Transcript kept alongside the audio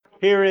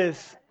Here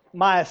is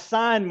my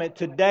assignment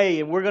today,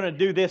 and we're going to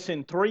do this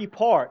in 3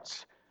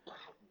 parts.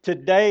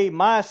 Today,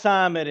 my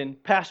assignment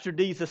and Pastor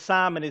D's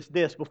assignment is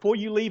this. Before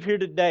you leave here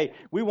today,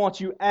 we want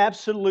you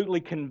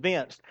absolutely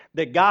convinced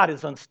that God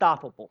is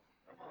unstoppable.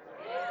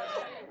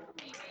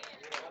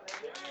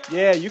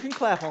 Yeah, you can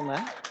clap on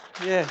that.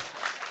 Yeah.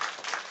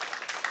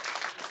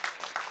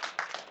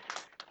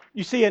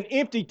 You see, an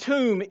empty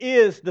tomb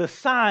is the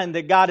sign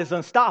that God is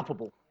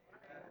unstoppable.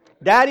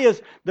 That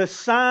is the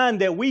sign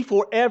that we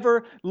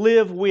forever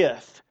live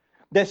with,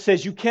 that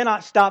says you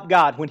cannot stop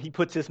God when He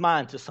puts His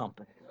mind to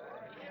something.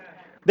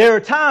 There are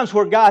times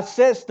where God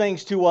says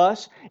things to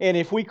us, and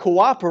if we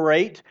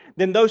cooperate,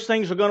 then those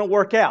things are going to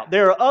work out.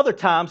 There are other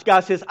times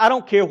God says, I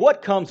don't care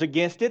what comes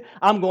against it,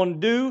 I'm going to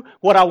do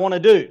what I want to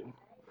do.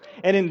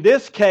 And in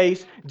this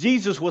case,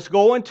 Jesus was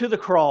going to the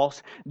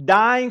cross,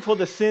 dying for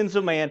the sins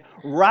of man,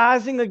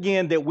 rising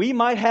again that we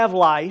might have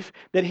life,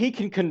 that He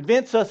can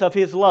convince us of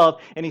His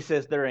love. And He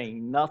says, there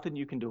ain't nothing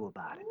you can do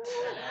about it.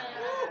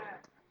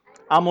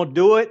 I'm going to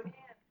do it,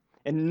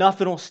 and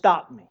nothing will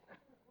stop me.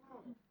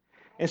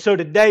 And so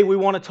today we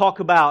want to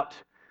talk about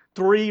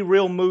 3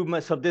 real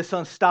movements of this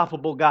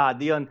unstoppable God,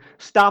 the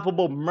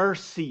unstoppable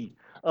mercy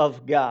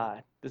of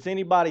God. Does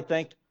anybody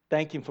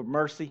thank Him for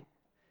mercy?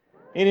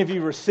 Any of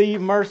you receive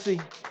mercy?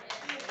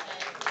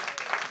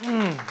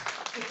 And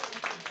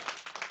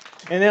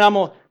then I'm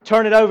going to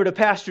turn it over to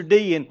Pastor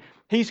D, and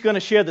he's going to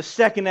share the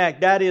second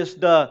act. That is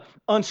the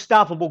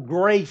unstoppable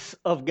grace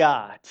of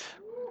God.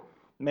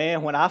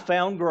 Man, when I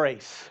found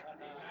grace,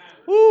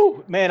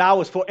 man, I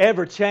was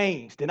forever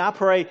changed. And I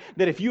pray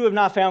that if you have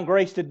not found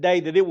grace today,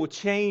 that it will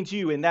change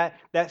you in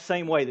that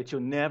same way, that you'll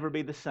never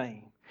be the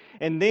same.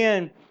 And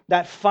then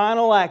that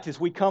final act as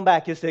we come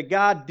back is that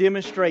God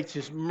demonstrates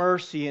His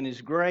mercy and His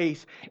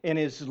grace and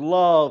His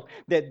love,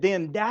 that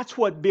then that's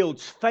what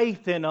builds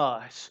faith in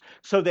us,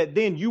 so that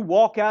then you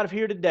walk out of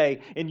here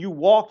today and you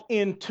walk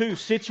into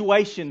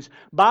situations,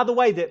 by the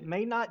way, that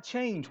may not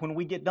change when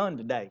we get done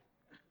today.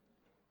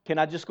 Can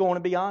I just go on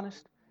and be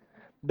honest?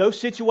 Those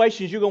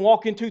situations you're going to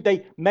walk into,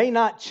 they may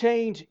not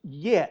change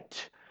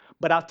yet.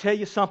 But I'll tell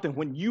you something,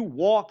 when you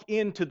walk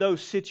into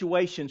those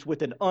situations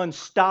with an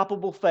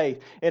unstoppable faith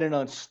and an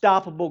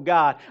unstoppable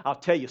God, I'll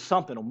tell you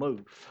something will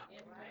move.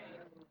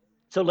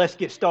 So let's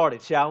get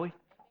started, shall we?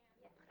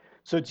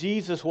 So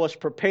Jesus was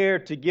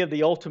prepared to give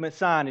the ultimate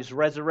sign, His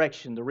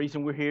resurrection, the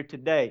reason we're here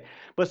today.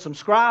 But some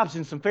scribes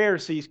and some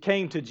Pharisees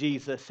came to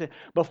Jesus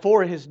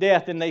before His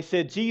death, and they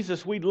said,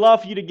 Jesus, we'd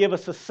love for you to give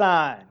us a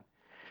sign.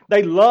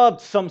 They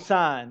loved some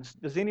signs.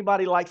 Does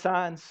anybody like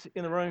signs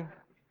in the room?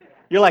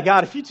 You're like,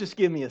 God, if you just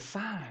give me a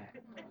sign.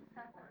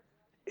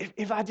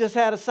 If I just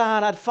had a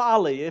sign, I'd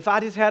follow you. If I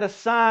just had a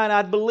sign,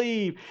 I'd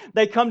believe.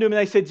 They come to Him and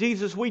they said,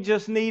 Jesus, we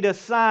just need a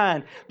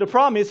sign. The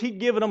problem is He'd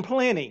given them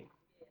plenty.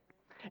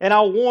 And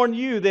I'll warn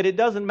you that it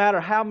doesn't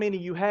matter how many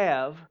you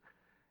have,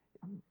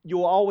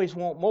 you'll always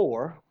want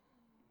more.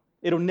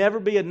 It'll never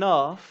be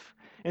enough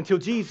until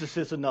Jesus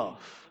is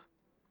enough.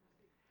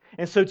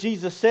 And so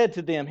Jesus said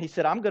to them, He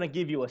said, I'm going to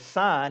give you a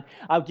sign.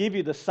 I'll give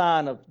you the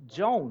sign of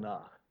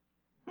Jonah.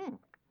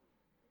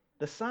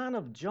 The sign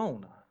of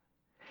Jonah.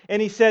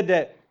 And He said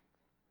that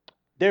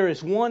there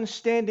is one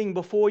standing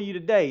before you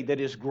today that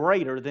is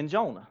greater than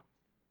Jonah.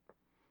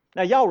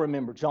 Now, y'all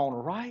remember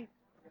Jonah, right?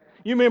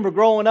 You remember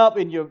growing up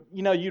and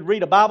you'd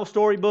read a Bible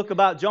story book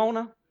about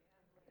Jonah?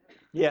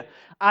 Yeah.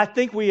 I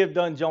think we have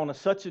done Jonah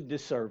such a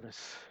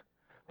disservice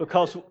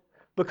because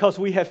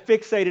we have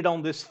fixated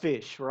on this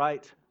fish,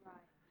 right?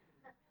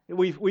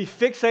 We've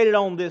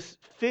fixated on this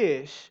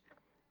fish,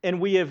 and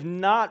we have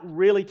not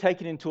really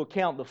taken into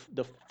account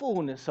the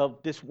fullness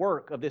of this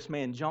work of this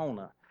man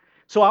Jonah.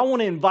 So I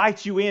want to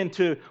invite you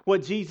into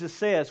what Jesus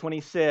says when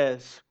He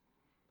says,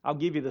 I'll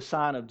give you the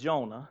sign of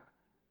Jonah,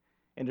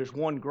 and there's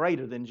one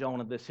greater than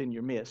Jonah that's in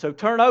your midst. So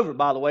turn over,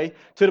 by the way,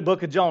 to the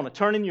book of Jonah.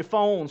 Turn in your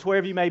phones,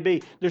 wherever you may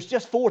be. There's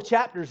just 4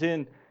 chapters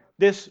in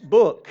this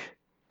book.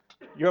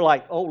 You're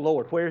like, oh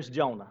Lord, where's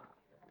Jonah?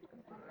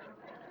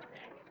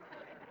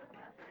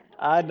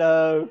 I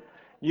know.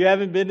 You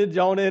haven't been to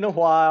Jonah in a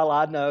while.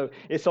 I know.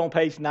 It's on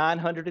page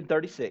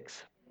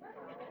 936.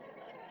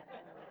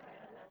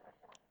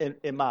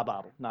 In my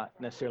Bible, not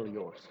necessarily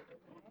yours.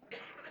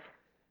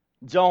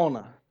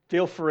 Jonah,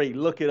 feel free,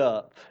 look it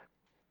up.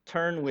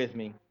 Turn with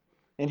me.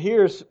 And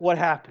here's what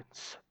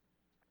happens.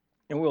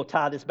 And we'll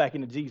tie this back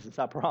into Jesus,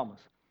 I promise.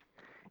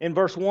 In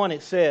verse 1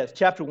 it says,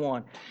 chapter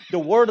 1, the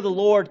word of the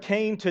Lord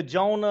came to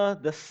Jonah,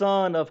 the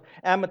son of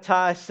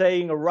Amittai,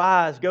 saying,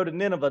 Arise, go to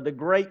Nineveh, the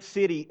great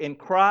city, and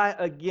cry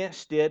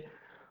against it,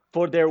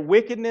 for their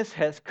wickedness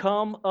has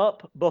come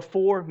up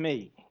before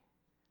me.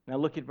 Now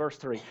look at verse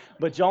 3.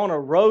 But Jonah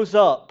rose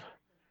up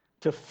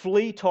to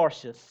flee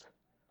Tarshish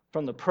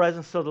from the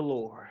presence of the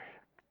Lord.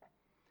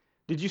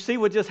 Did you see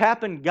what just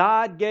happened?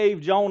 God gave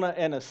Jonah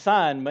an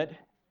assignment,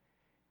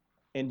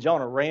 and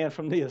Jonah ran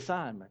from the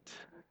assignment.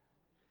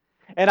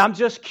 And I'm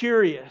just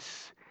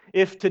curious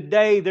if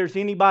today there's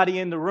anybody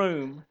in the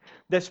room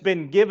that's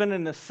been given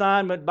an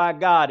assignment by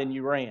God and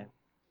you ran.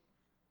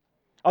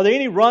 Are there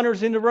any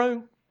runners in the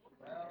room?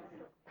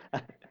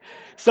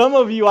 Some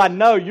of you, I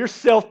know, you're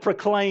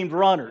self-proclaimed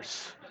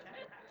runners.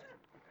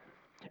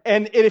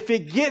 And if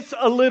it gets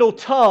a little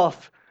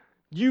tough,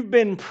 you've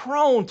been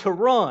prone to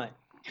run.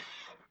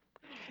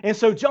 And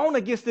so Jonah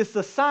gets this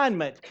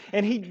assignment,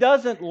 and he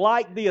doesn't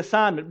like the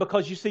assignment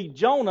because you see,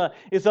 Jonah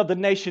is of the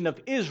nation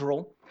of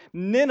Israel.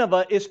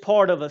 Nineveh is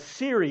part of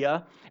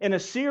Assyria, and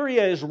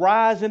Assyria is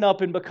rising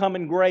up and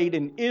becoming great,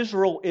 and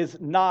Israel is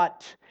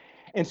not.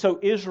 And so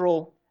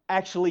Israel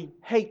actually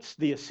hates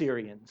the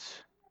Assyrians.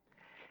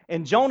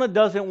 And Jonah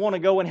doesn't want to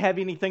go and have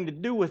anything to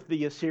do with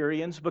the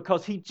Assyrians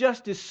because he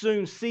just as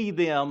soon see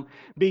them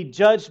be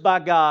judged by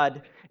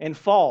God and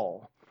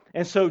fall.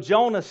 And so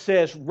Jonah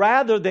says,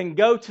 rather than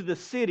go to the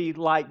city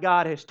like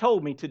God has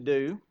told me to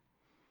do,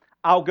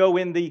 I'll go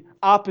in the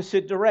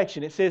opposite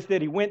direction. It says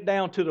that he went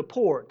down to the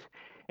port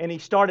and he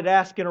started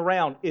asking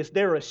around, is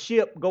there a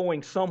ship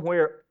going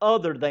somewhere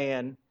other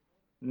than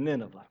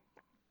Nineveh?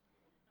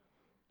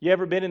 You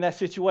ever been in that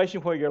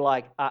situation where you're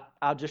like,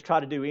 I'll just try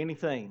to do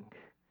anything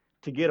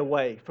to get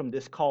away from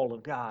this call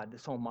of God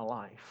that's on my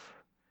life?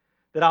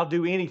 That I'll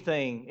do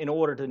anything in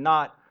order to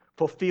not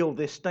fulfill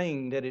this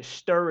thing that is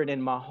stirring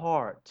in my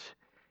heart.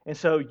 And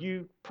so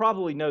you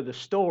probably know the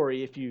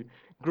story if you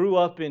grew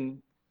up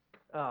in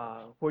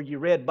where you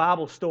read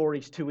Bible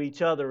stories to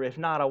each other. If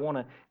not, I want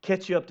to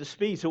catch you up to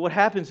speed. So what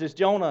happens is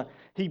Jonah,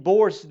 he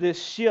boards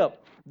this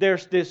ship.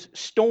 There's this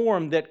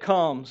storm that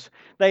comes.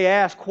 They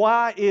ask,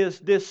 why is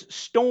this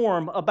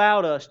storm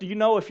about us? Do you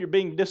know if you're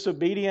being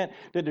disobedient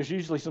that there's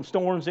usually some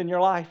storms in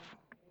your life?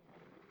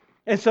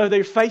 And so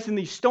they're facing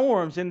these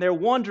storms and they're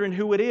wondering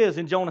who it is.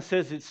 And Jonah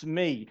says, it's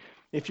me.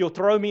 If you'll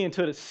throw me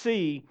into the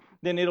sea,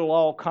 then it'll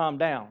all calm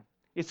down.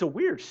 It's a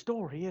weird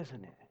story,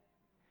 isn't it?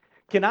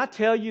 Can I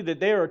tell you that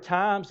there are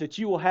times that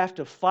you will have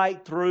to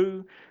fight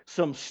through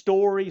some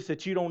stories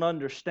that you don't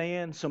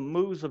understand, some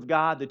moves of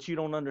God that you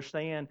don't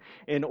understand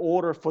in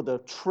order for the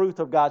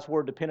truth of God's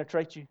Word to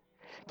penetrate you?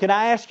 Can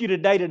I ask you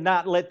today to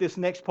not let this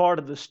next part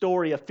of the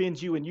story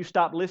offend you and you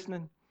stop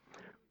listening?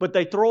 But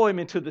they throw him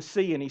into the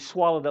sea and he's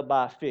swallowed up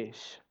by a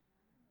fish.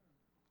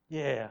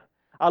 Yeah.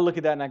 I look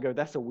at that and I go,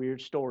 that's a weird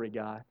story,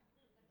 God.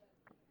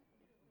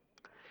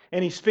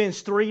 And he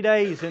spends 3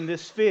 days in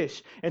this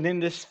fish. And then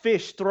this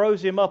fish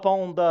throws him up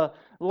on the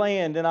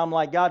land. And I'm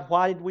like, God,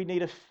 why did we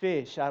need a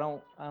fish? I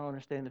don't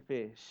understand the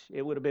fish.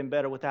 It would have been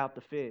better without the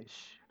fish.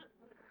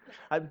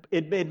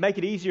 It'd make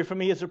it easier for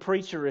me as a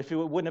preacher if it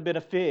wouldn't have been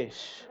a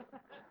fish.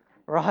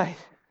 Right?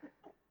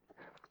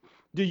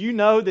 Do you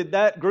know that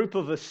that group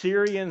of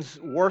Assyrians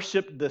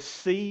worshiped the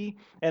sea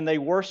and they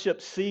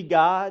worshiped sea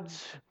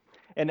gods?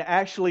 And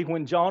actually,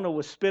 when Jonah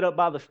was spit up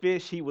by the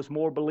fish, he was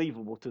more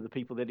believable to the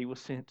people that he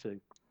was sent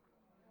to.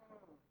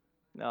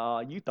 No,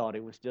 you thought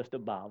it was just a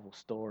Bible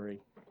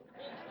story.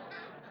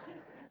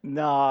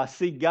 Nah,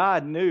 see,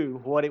 God knew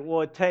what it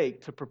would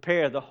take to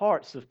prepare the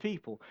hearts of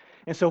people.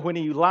 And so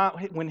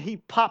when he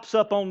pops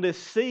up on this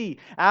sea,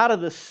 out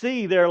of the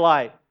sea, they're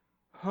like,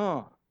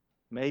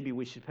 maybe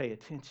we should pay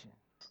attention.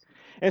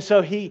 And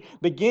so he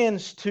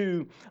begins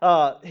to,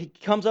 he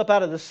comes up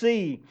out of the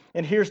sea,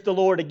 and here's the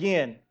Lord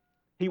again.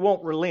 He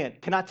won't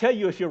relent. Can I tell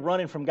you, if you're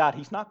running from God,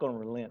 He's not going to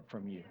relent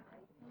from you.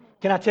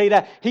 Can I tell you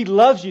that? He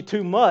loves you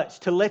too much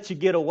to let you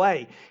get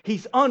away.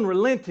 He's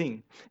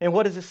unrelenting. And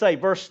what does it say?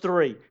 Verse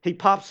 3. He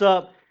pops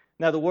up.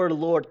 Now the word of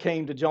the Lord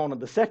came to Jonah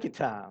the second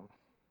time,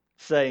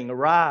 saying,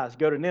 arise,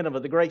 go to Nineveh,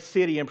 the great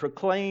city, and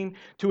proclaim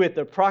to it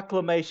the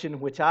proclamation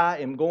which I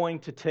am going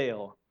to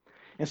tell.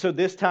 And so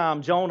this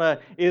time Jonah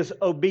is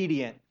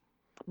obedient,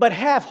 but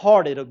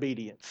half-hearted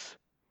obedience.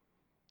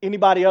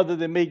 Anybody other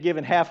than me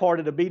giving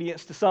half-hearted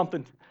obedience to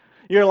something?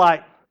 You're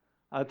like,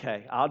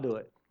 okay, I'll do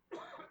it.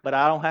 But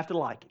I don't have to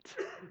like it.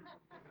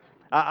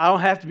 I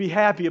don't have to be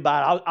happy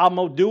about it. I'm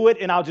going to do it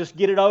and I'll just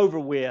get it over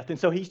with. And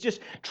so he's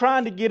just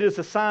trying to get his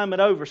assignment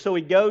over. So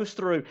he goes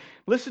through.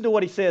 Listen to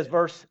what he says,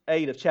 verse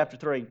 8 of chapter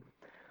 3.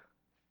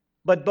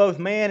 But both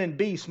man and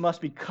beast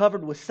must be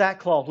covered with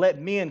sackcloth. Let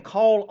men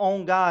call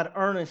on God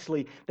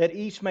earnestly, that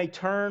each may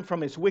turn from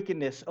his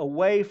wickedness,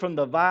 away from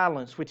the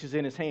violence which is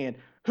in his hand.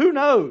 Who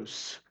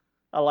knows?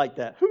 I like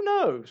that. Who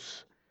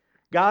knows?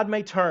 God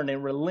may turn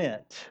and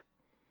relent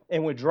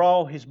and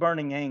withdraw His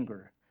burning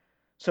anger,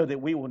 so that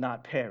we will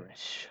not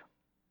perish.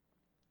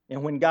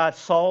 And when God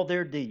saw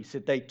their deeds,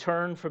 that they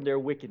turned from their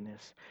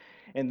wickedness,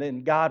 and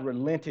then God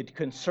relented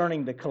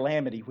concerning the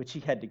calamity which He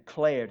had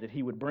declared that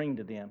He would bring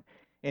to them,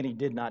 and He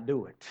did not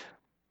do it.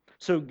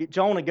 So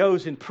Jonah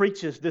goes and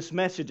preaches this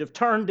message of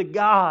turn to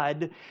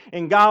God,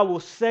 and God will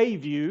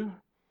save you.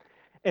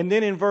 And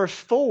then in verse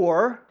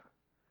 4,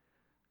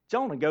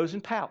 Jonah goes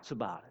and pouts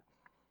about it.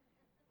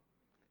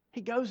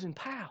 He goes and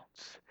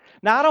pouts.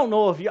 Now, I don't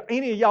know if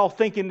any of y'all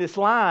thinking this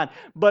line,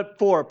 but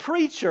for a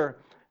preacher,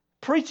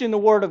 preaching the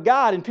Word of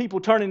God and people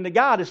turning to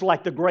God is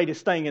like the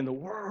greatest thing in the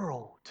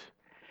world.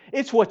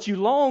 It's what you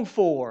long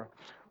for.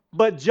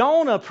 But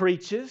Jonah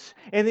preaches,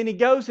 and then he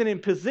goes in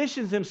and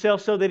positions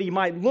himself so that he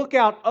might look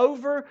out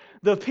over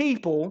the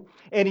people,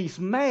 and he's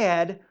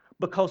mad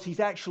because he's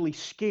actually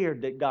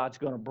scared that God's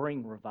going to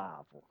bring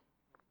revival.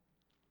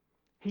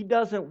 He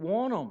doesn't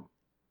want them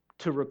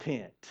to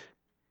repent.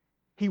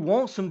 He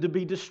wants them to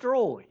be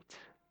destroyed.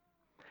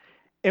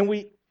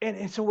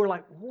 And so we're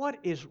like, what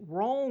is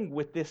wrong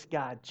with this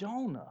guy,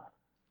 Jonah?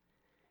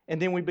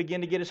 And then we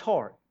begin to get his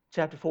heart.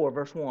 Chapter 4,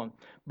 verse 1.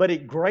 But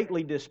it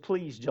greatly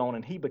displeased Jonah,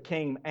 and he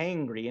became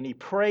angry, and he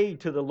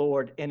prayed to the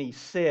Lord, and he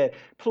said,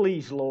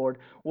 Please, Lord,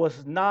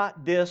 was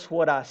not this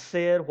what I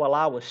said while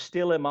I was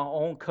still in my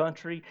own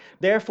country?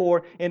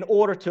 Therefore, in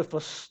order to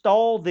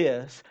forestall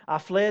this, I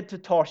fled to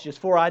Tarshish,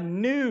 for I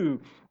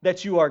knew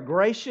that you are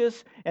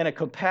gracious and a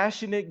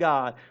compassionate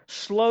God,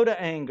 slow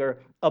to anger,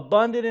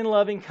 abundant in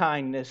loving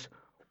kindness,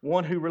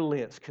 one who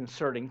relents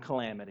concerning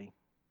calamity.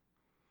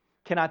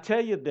 Can I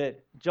tell you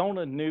that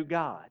Jonah knew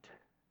God?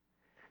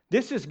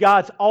 This is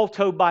God's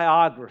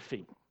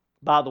autobiography,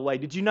 by the way.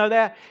 Did you know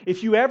that?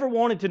 If you ever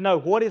wanted to know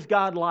what is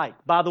God like,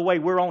 by the way,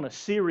 we're on a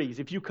series.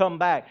 If you come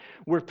back,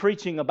 we're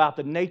preaching about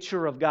the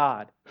nature of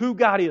God, who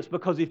God is.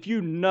 Because if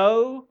you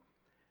know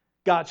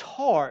God's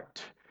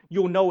heart,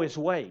 you'll know His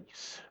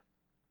ways.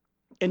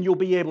 And you'll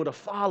be able to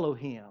follow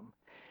Him.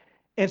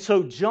 And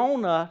so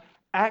Jonah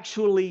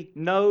actually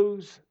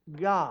knows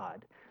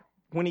God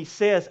when he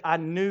says, I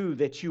knew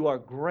that you are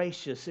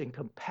gracious and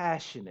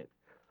compassionate,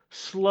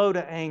 slow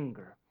to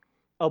anger,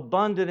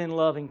 abundant in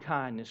loving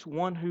kindness,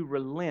 one who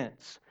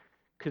relents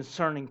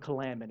concerning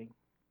calamity.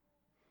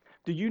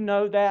 Do you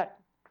know that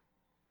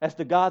as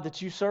the God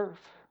that you serve?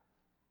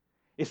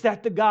 Is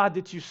that the God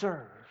that you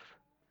serve?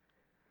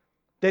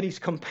 That He's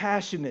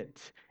compassionate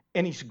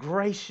and He's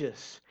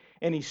gracious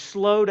and He's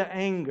slow to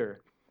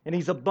anger and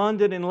He's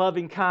abundant in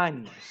loving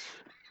kindness.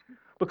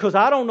 Because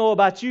I don't know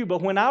about you,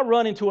 but when I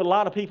run into a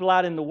lot of people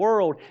out in the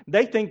world,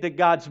 they think that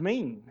God's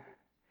mean.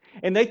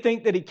 And they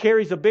think that He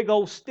carries a big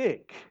old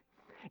stick.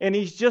 And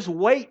He's just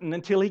waiting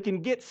until He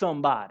can get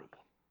somebody.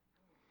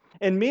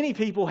 And many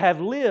people have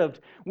lived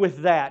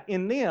with that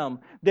in them,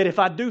 that if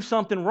I do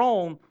something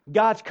wrong,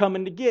 God's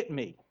coming to get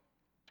me.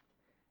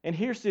 And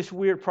here's this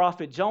weird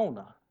prophet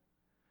Jonah,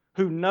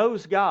 who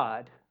knows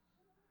God,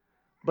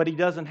 but he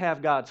doesn't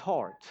have God's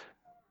heart.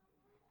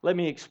 Let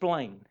me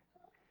explain.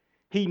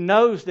 He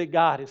knows that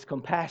God is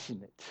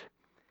compassionate.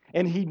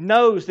 And he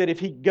knows that if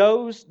he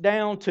goes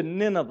down to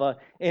Nineveh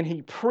and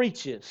he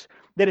preaches,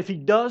 that if he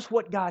does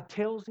what God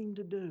tells him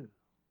to do,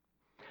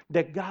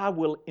 that God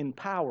will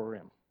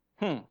empower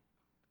him.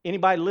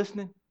 Anybody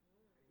listening?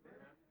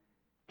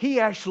 He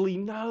actually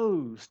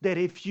knows that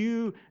if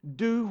you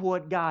do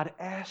what God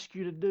asks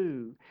you to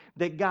do,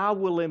 that God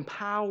will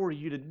empower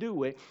you to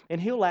do it,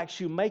 and He'll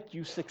actually make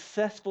you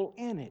successful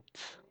in it.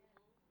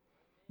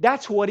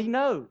 That's what he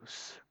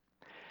knows.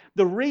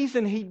 The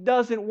reason he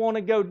doesn't want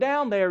to go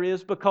down there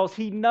is because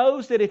he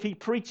knows that if he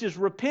preaches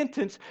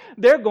repentance,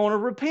 they're going to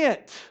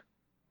repent.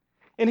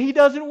 And he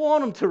doesn't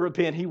want them to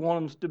repent. He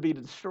wants them to be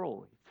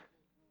destroyed.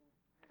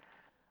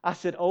 I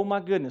said, oh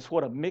my goodness,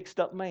 what a mixed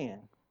up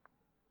man.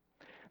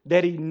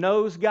 That he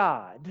knows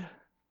God,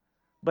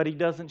 but he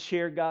doesn't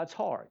share God's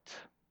heart.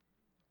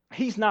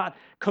 He's not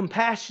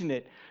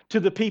compassionate to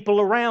the people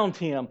around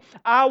him.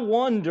 I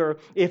wonder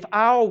if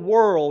our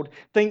world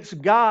thinks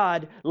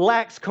God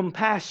lacks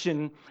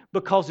compassion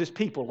because His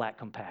people lack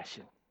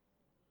compassion.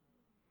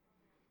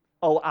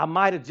 Oh, I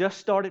might have just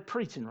started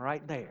preaching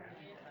right there.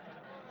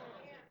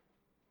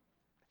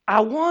 I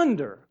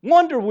wonder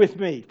with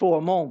me for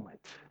a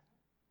moment,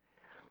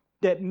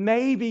 that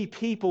maybe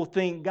people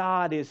think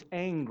God is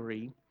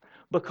angry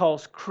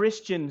because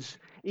Christians,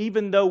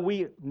 even though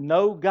we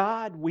know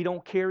God, we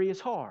don't carry His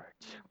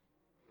heart.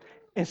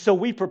 And so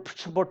we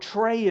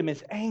portray Him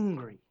as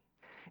angry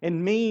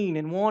and mean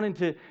and wanting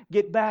to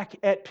get back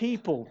at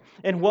people.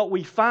 And what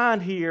we find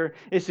here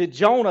is that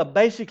Jonah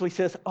basically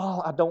says,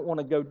 oh, I don't want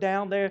to go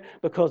down there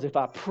because if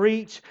I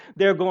preach,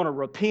 they're going to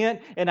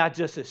repent and I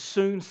just as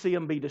soon see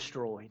them be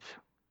destroyed.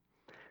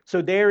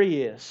 So there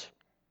he is.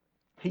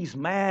 He's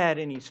mad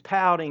and he's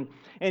pouting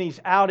and he's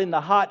out in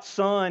the hot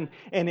sun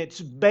and it's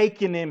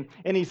baking him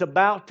and he's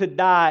about to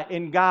die,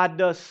 and God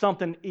does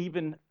something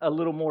even a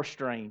little more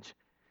strange.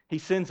 He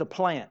sends a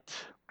plant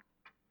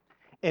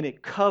and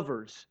it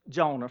covers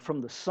Jonah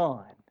from the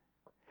sun.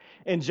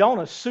 And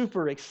Jonah's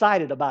super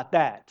excited about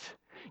that.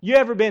 You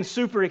ever been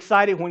super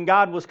excited when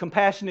God was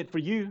compassionate for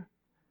you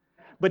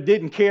but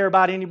didn't care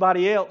about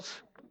anybody else?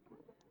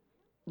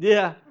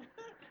 Yeah.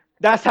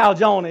 That's how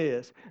Jonah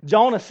is.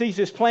 Jonah sees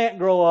his plant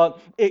grow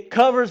up. It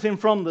covers him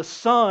from the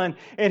sun.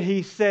 And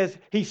he says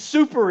he's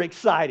super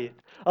excited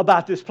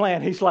about this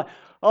plant. He's like,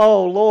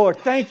 oh, Lord,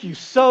 thank you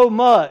so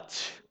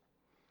much.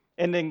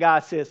 And then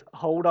God says,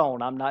 hold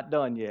on, I'm not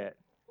done yet.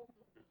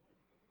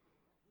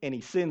 And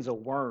He sends a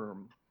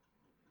worm.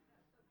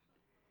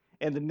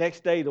 And the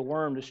next day, the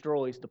worm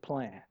destroys the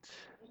plant.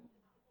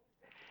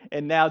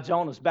 And now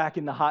Jonah's back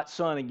in the hot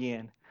sun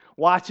again,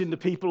 watching the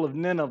people of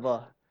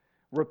Nineveh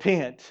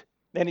repent.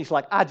 And he's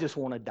like, I just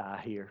want to die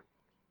here.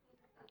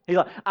 He's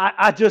like,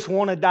 I just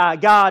want to die.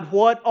 God,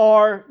 what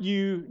are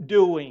you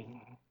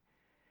doing?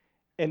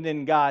 And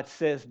then God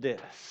says this.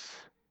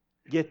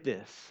 Get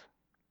this.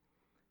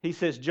 He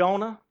says,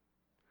 Jonah,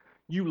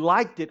 you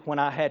liked it when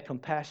I had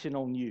compassion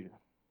on you.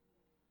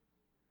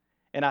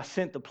 And I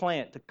sent the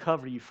plant to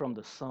cover you from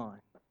the sun.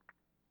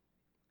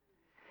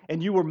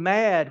 And you were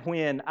mad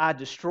when I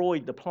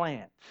destroyed the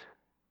plant.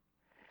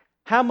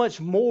 How much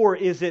more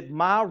is it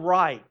my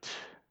right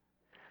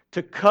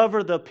to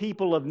cover the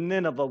people of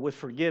Nineveh with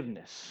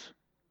forgiveness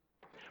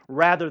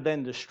rather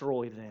than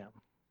destroy them?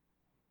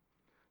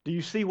 Do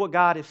you see what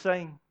God is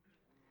saying?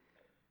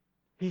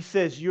 He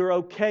says, you're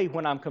okay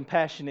when I'm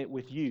compassionate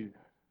with you.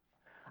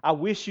 I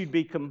wish you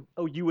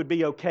would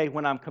be okay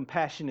when I'm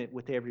compassionate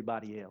with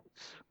everybody else.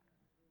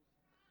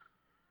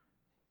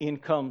 In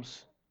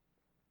comes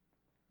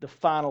the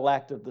final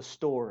act of the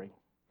story.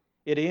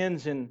 It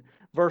ends in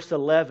verse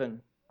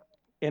 11,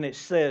 and it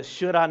says,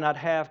 should I not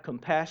have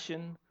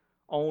compassion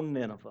on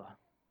Nineveh?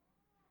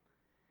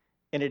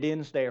 And it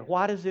ends there.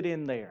 Why does it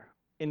end there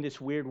in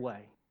this weird way?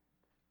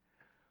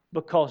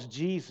 Because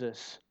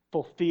Jesus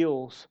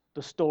fulfills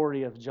the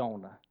story of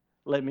Jonah.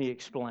 Let me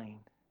explain.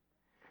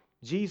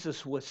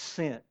 Jesus was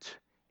sent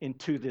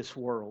into this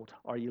world.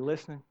 Are you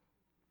listening?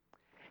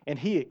 And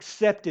he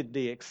accepted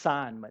the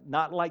assignment,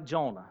 not like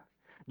Jonah.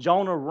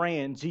 Jonah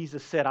ran.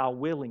 Jesus said, I'll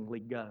willingly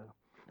go.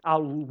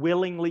 I'll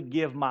willingly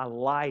give my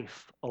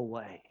life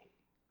away.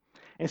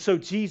 And so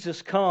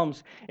Jesus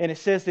comes, and it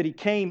says that he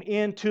came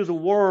into the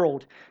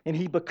world, and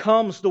he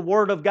becomes the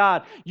Word of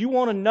God. You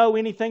want to know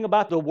anything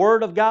about the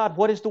Word of God?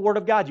 What is the Word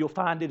of God? You'll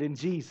find it in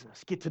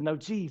Jesus. Get to know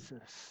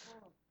Jesus.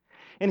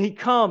 And he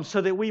comes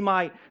so that we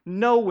might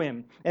know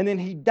him. And then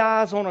he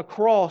dies on a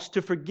cross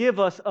to forgive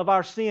us of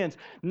our sins,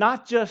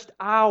 not just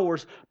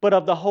ours, but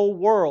of the whole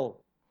world.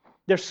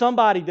 There's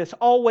somebody that's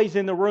always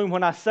in the room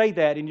when I say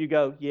that, and you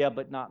go, yeah,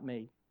 but not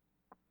me.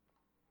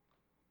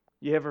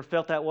 You ever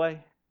felt that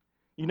way?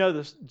 You know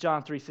this,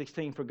 John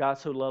 3:16, for God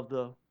so loved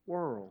the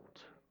world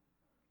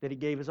that he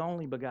gave his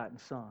only begotten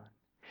Son.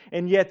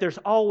 And yet there's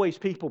always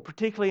people,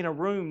 particularly in a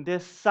room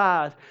this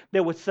size,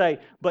 that would say,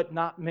 but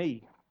not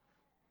me.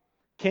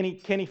 Can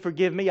he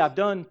forgive me? I've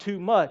done too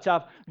much.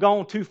 I've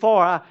gone too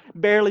far. I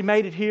barely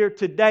made it here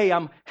today.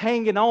 I'm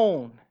hanging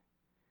on.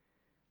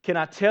 Can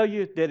I tell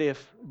you that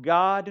if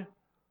God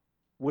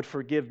would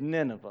forgive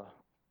Nineveh,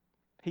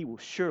 he will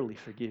surely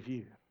forgive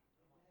you.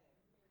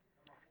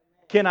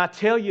 Can I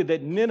tell you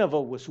that Nineveh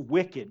was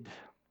wicked?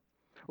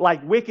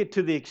 Like wicked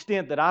to the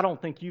extent that I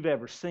don't think you've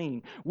ever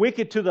seen.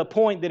 Wicked to the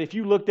point that if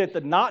you looked at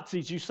the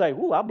Nazis, you say,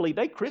 ooh, I believe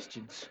they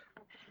Christians.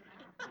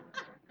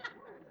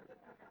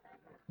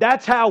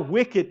 That's how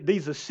wicked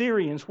these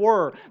Assyrians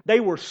were.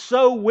 They were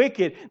so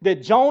wicked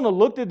that Jonah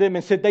looked at them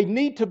and said, they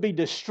need to be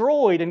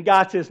destroyed. And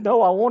God says,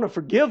 no, I want to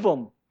forgive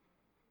them.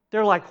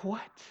 They're like,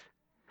 what?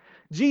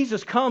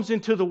 Jesus comes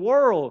into the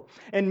world.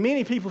 And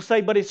many people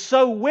say, but it's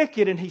so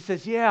wicked. And he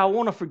says, yeah, I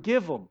want to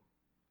forgive them.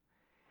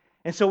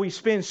 And so he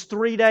spends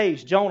 3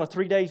 days, Jonah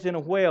 3 days in a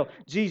well,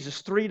 Jesus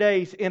 3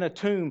 days in a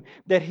tomb,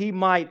 that he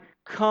might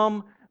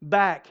come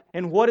back.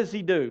 And what does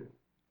he do?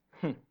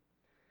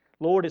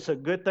 Lord, it's a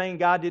good thing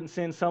God didn't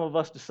send some of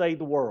us to save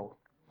the world.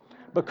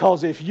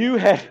 Because if you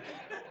had...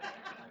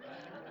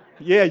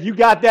 Yeah, you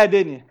got that,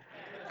 didn't you?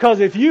 Because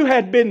if you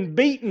had been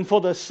beaten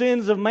for the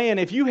sins of man,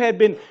 if you had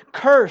been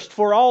cursed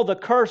for all the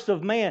curse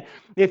of man,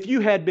 if you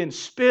had been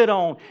spit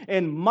on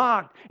and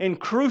mocked and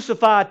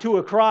crucified to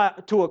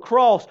a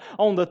cross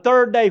on the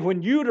third day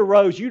when you'd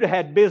arose, you'd have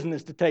had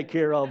business to take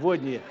care of,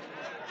 wouldn't you?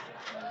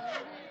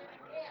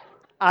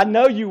 I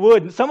know you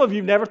wouldn't. Some of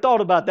you never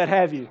thought about that,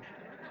 have you?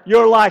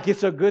 You're like,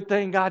 it's a good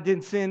thing God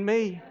didn't send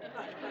me.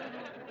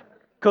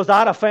 Because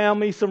I'd have found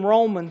me some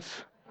Romans.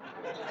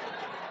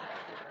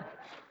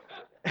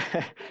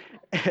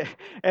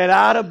 And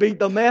I'd have beat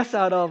the mess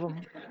out of them.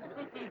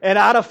 And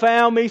I'd have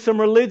found me some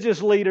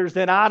religious leaders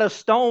and I'd have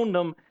stoned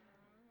them.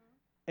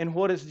 And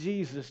what does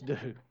Jesus do?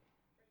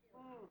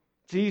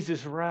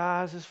 Jesus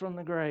rises from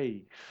the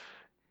grave.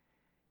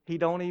 He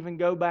don't even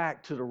go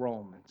back to the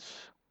Romans.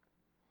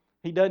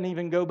 He doesn't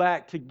even go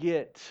back to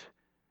get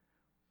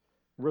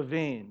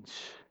revenge.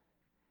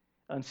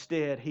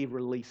 Instead, he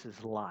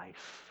releases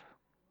life.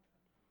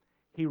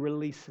 He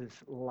releases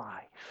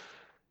life.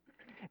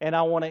 And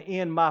I want to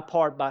end my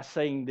part by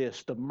saying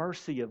this. The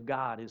mercy of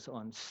God is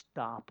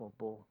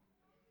unstoppable.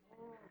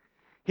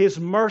 His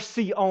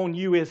mercy on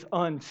you is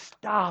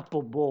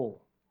unstoppable.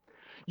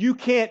 You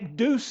can't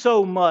do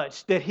so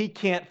much that he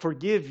can't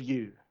forgive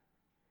you.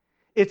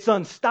 It's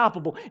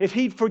unstoppable. If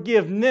he'd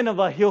forgive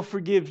Nineveh, he'll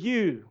forgive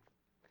you.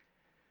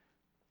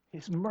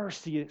 His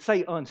mercy,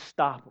 say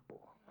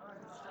unstoppable.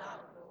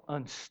 Unstoppable.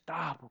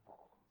 Unstoppable.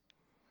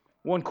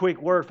 One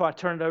quick word before I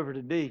turn it over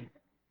to Dee.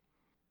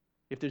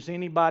 If there's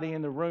anybody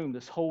in the room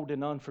that's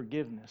holding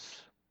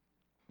unforgiveness,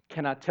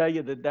 can I tell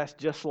you that that's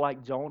just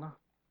like Jonah?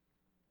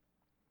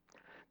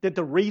 That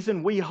the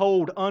reason we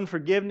hold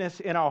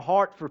unforgiveness in our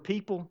heart for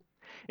people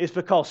is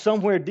because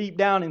somewhere deep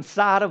down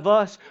inside of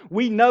us,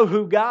 we know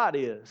who God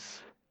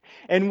is.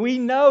 And we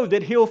know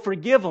that He'll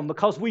forgive them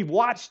because we've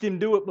watched Him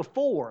do it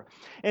before.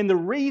 And the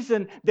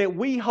reason that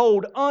we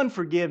hold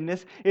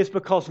unforgiveness is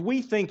because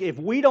we think if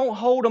we don't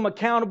hold them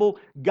accountable,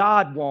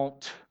 God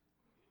won't.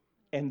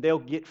 And they'll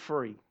get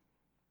free.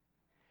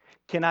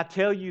 Can I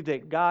tell you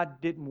that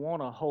God didn't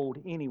want to hold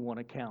anyone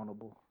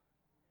accountable?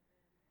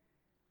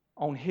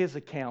 On His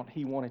account,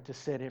 He wanted to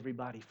set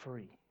everybody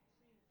free.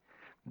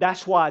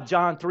 That's why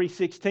John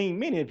 3:16,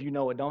 many of you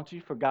know it, don't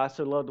you? For God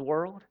so loved the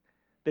world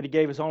that he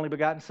gave his only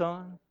begotten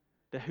Son,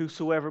 that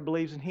whosoever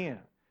believes in him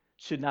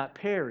should not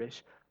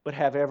perish, but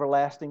have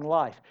everlasting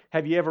life.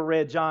 Have you ever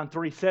read John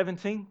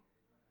 3:17?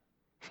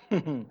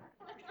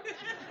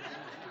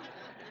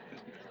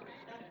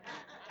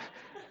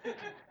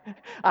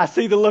 I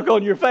see the look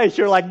on your face.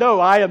 You're like, no,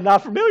 I am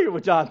not familiar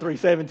with John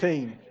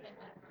 3:17.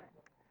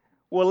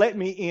 Well, let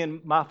me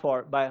end my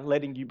part by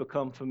letting you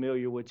become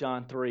familiar with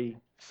John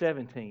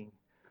 3:17.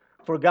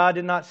 For God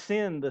did not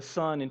send the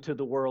Son into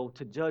the world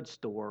to judge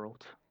the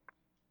world,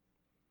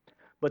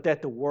 but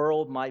that the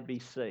world might be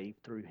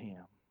saved through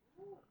him.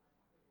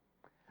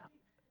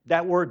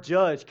 That word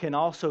judge can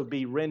also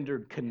be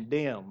rendered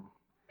condemn.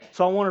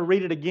 So I want to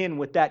read it again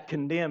with that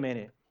condemn in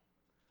it.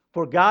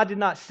 For God did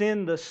not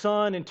send the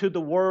Son into the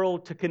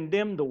world to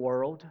condemn the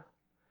world,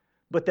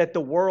 but that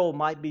the world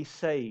might be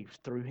saved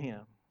through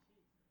him.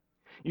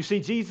 You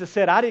see, Jesus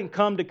said, I didn't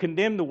come to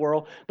condemn the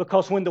world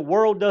because when the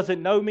world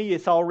doesn't know me,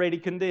 it's already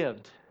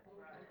condemned.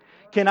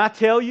 Can I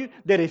tell you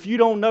that if you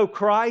don't know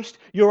Christ,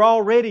 you're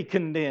already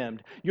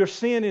condemned. Your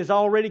sin is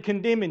already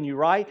condemning you,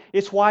 right?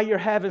 It's why you're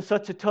having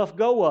such a tough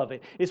go of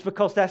it. It's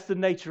because that's the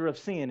nature of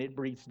sin. It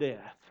breeds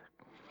death.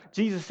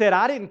 Jesus said,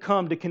 I didn't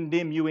come to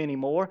condemn you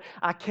anymore.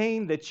 I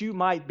came that you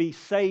might be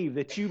saved,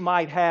 that you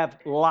might have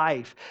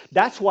life.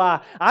 That's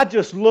why I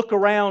just look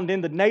around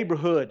in the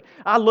neighborhood.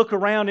 I look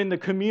around in the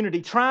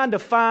community trying to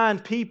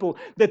find people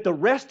that the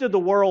rest of the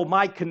world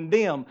might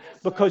condemn.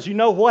 Because you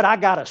know what? I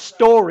got a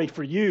story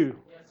for you.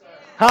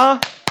 Huh?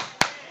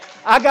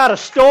 I got a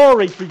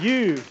story for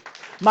you.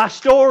 My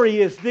story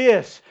is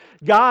this.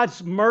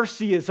 God's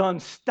mercy is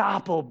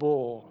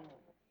unstoppable.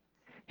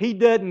 He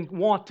doesn't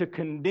want to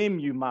condemn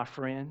you, my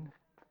friend.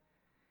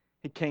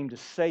 He came to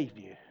save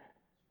you.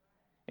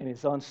 And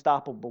his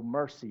unstoppable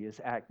mercy is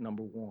act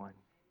number 1.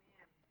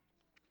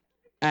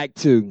 Act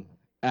two.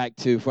 Act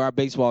two. For our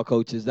baseball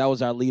coaches, that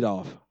was our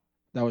leadoff.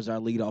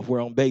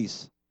 We're on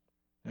base.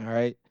 All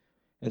right?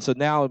 And so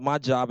now my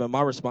job and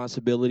my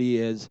responsibility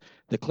is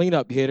the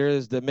cleanup hitter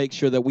is to make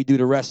sure that we do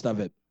the rest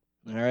of it.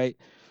 All right?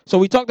 So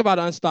we talked about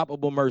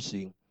unstoppable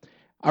mercy.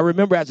 I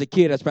remember as a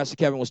kid, as Pastor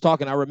Kevin was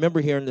talking, I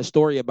remember hearing the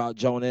story about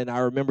Jonah, and I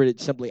remembered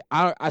it simply.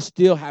 I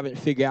still haven't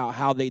figured out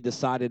how they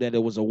decided that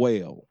it was a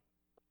whale.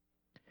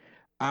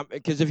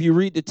 Because if you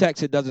read the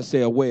text, it doesn't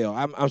say a whale.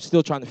 I'm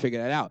still trying to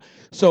figure that out.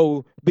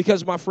 So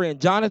because my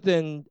friend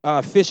Jonathan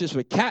fishes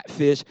for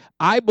catfish,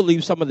 I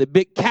believe some of the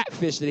big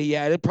catfish that he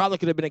had, it probably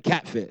could have been a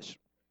catfish.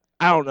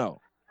 I don't know.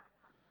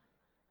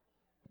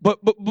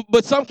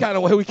 But some kind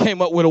of way we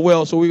came up with a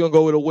whale, so we're going to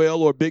go with a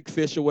whale or a big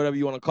fish or whatever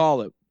you want to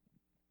call it.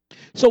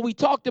 So we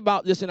talked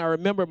about this, and I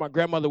remember my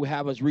grandmother would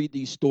have us read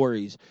these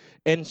stories.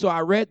 And so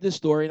I read this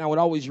story, and I would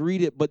always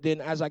read it. But then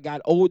as I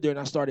got older and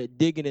I started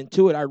digging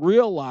into it, I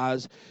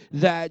realized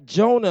that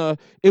Jonah,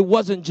 it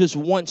wasn't just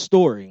one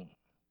story.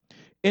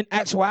 In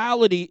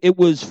actuality, it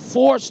was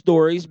 4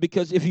 stories,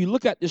 because if you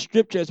look at the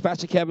scripture, as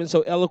Pastor Kevin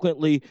so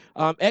eloquently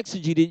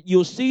exegeted,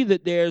 you'll see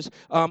that there's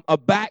a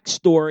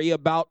backstory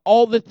about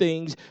all the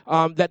things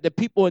that the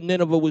people in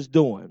Nineveh was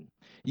doing.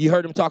 You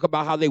heard him talk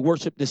about how they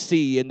worship the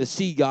sea and the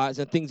sea gods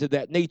and things of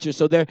that nature.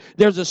 So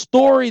there's a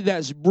story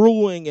that's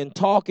brewing and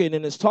talking,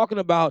 and it's talking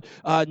about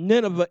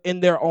Nineveh in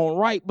their own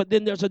right. But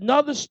then there's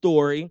another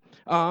story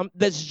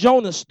that's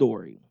Jonah's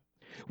story.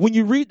 When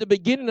you read the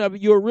beginning of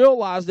it, you'll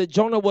realize that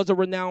Jonah was a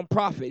renowned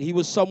prophet. He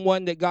was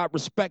someone that God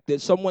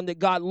respected, someone that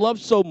God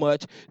loved so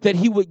much that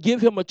he would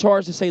give him a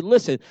charge to say,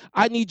 listen,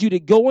 I need you to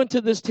go into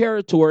this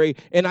territory,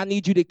 and I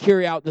need you to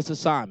carry out this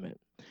assignment.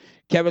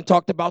 Kevin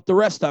talked about the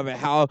rest of it,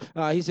 how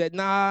he said,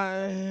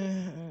 nah,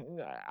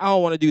 I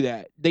don't want to do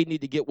that. They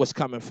need to get what's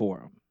coming for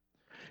them.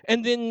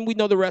 And then we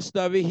know the rest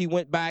of it. He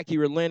went back, he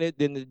relented,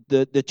 then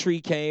the tree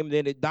came,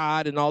 then it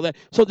died and all that.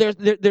 So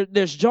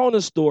there's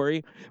Jonah's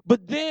story.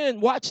 But then,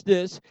 watch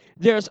this,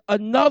 there's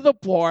another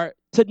part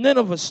to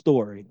Nineveh's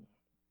story.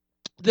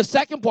 The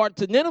second part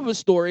to Nineveh's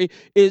story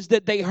is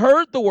that they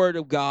heard the word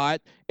of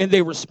God and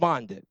they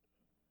responded.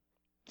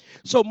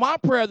 So my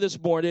prayer this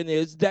morning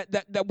is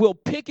that we'll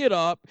pick it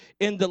up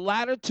in the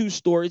latter 2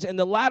 stories. And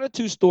the latter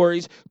 2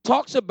 stories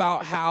talks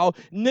about how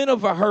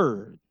Nineveh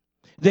heard.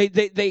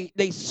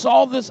 They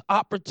saw this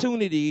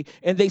opportunity,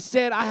 and they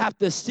said, I have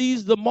to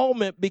seize the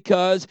moment,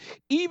 because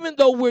even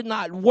though we're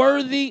not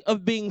worthy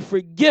of being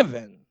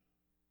forgiven,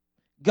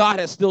 God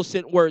has still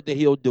sent word that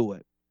he'll do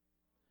it.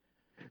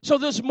 So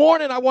this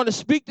morning, I want to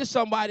speak to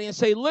somebody and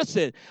say,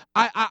 listen,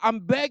 I'm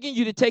begging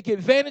you to take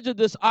advantage of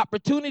this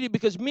opportunity,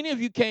 because many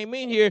of you came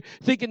in here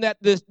thinking that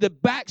the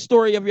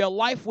backstory of your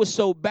life was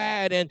so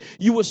bad and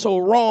you were so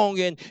wrong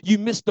and you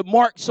missed the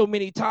mark so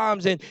many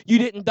times and you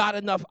didn't dot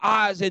enough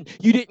I's and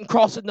you didn't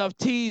cross enough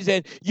T's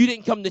and you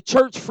didn't come to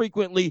church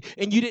frequently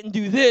and you didn't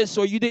do this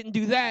or you didn't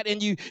do that,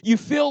 and you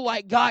feel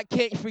like God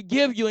can't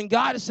forgive you. And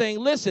God is saying,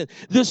 listen,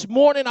 this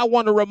morning I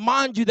want to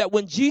remind you that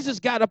when Jesus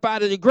got up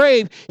out of the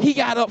grave, he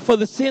got up for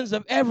the sins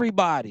of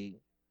everybody.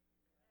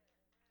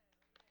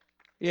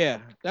 Yeah,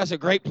 that's a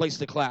great place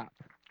to clap.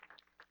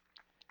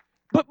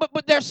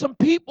 But there's some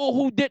people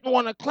who didn't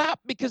want to clap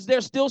because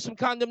there's still some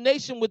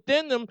condemnation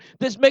within them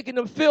that's making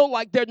them feel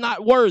like they're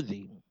not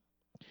worthy.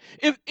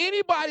 If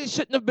anybody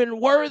shouldn't have been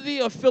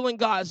worthy of feeling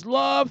God's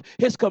love,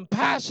 his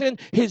compassion,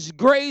 his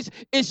grace,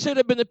 it should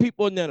have been the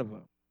people of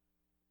Nineveh.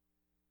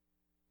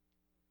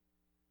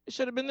 It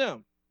should have been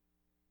them.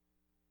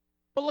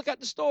 But look at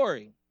the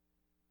story.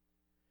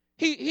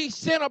 He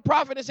sent a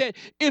prophet and said,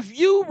 if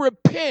you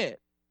repent,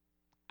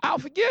 I'll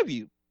forgive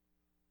you.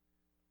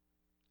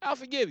 I'll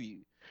forgive you.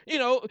 You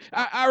know,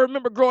 I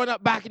remember growing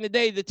up back in the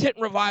day, the tent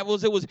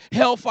revivals, it was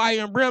hellfire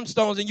and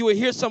brimstones, and you would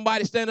hear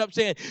somebody stand up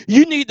saying,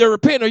 you need to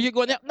repent, or you're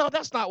going, no,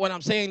 that's not what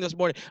I'm saying this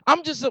morning.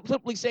 I'm just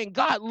simply saying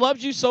God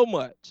loves you so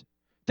much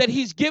that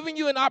he's giving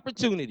you an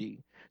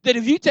opportunity that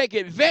if you take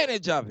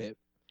advantage of it,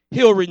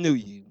 he'll renew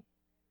you.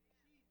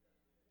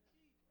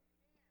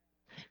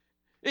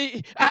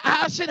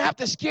 I shouldn't have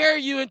to scare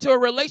you into a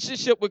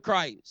relationship with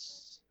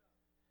Christ.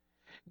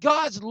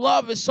 God's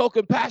love is so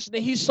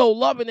compassionate. He's so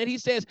loving that he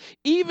says,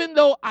 even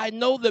though I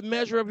know the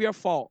measure of your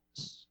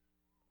faults,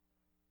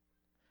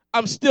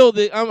 I'm still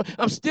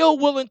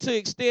willing to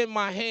extend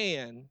my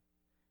hand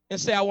and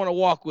say, I want to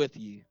walk with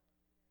you.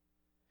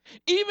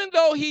 Even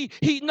though he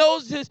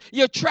knows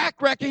your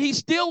track record, he's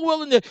still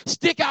willing to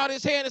stick out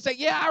his hand and say,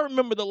 yeah, I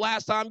remember the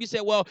last time you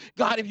said, well,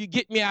 God, if you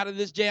get me out of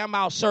this jam,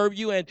 I'll serve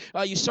you. And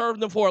you served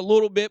them for a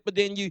little bit, but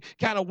then you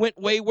kind of went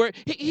wayward.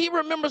 He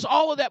remembers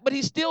all of that, but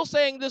he's still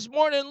saying this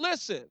morning,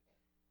 listen,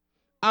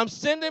 I'm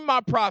sending my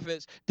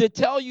prophets to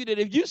tell you that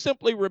if you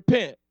simply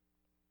repent,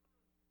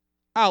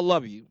 I'll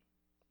love you.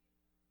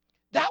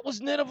 That was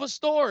Nineveh's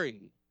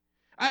story.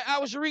 I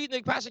was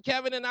reading Pastor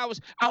Kevin, and I was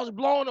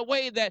blown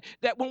away that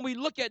when we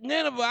look at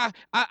Nineveh,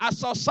 I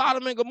saw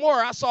Sodom and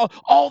Gomorrah. I saw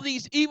all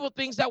these evil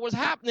things that was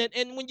happening.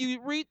 And when you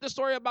read the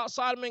story about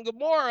Sodom and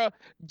Gomorrah,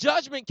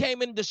 judgment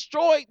came and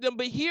destroyed them.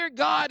 But here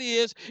God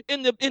is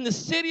in the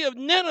city of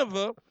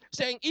Nineveh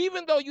saying,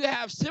 even though you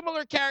have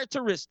similar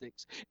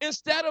characteristics,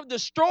 instead of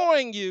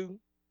destroying you,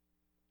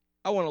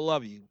 I want to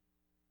love you.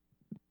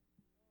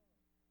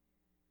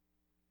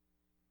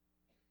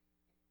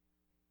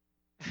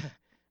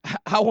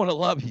 I want to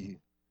love you.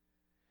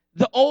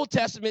 The Old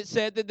Testament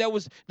said that there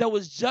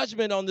was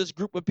judgment on this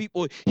group of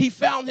people. He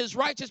found his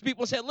righteous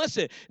people and said,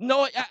 listen,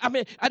 no,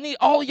 I need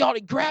all of y'all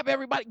to grab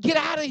everybody. Get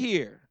out of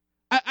here.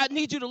 I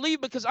need you to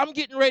leave because I'm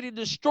getting ready to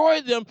destroy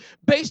them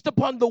based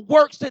upon the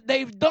works that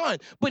they've done.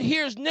 But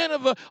here's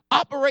Nineveh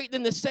operating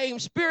in the same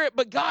spirit,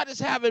 but God is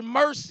having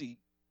mercy.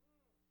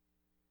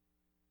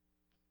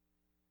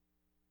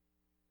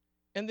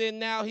 And then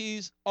now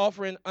he's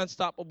offering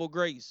unstoppable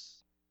grace.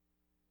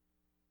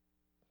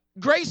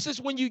 Grace is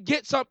when you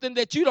get something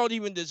that you don't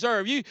even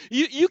deserve. You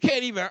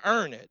can't even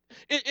earn it.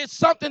 It's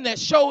something that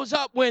shows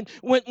up when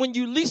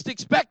you least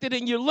expect it,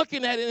 and you're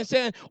looking at it and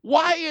saying,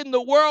 why in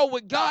the world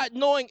would God,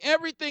 knowing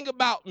everything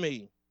about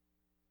me,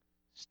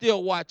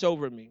 still watch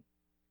over me?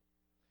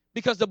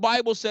 Because the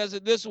Bible says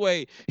it this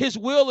way, his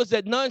will is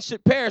that none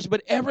should perish,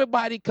 but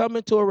everybody come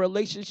into a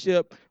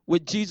relationship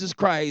with Jesus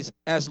Christ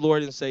as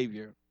Lord and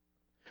Savior.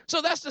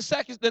 So that's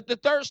the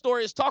third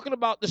story is talking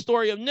about the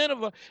story of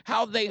Nineveh,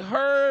 how they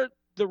heard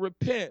the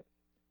repenting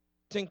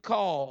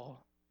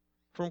call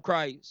from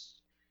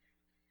Christ,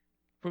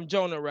 from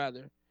Jonah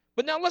rather.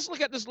 But now let's look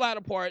at this latter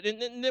part,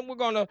 and then we're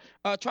going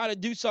to try to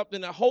do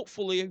something that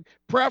hopefully,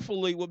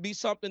 prayerfully, will be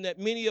something that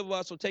many of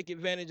us will take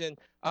advantage and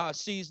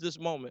seize this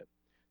moment.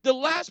 The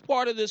last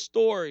part of this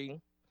story,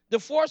 the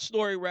fourth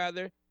story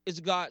rather, is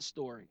God's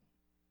story.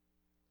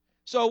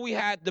 So we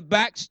had the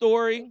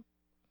backstory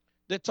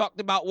that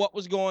talked about what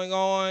was going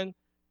on.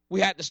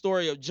 We had the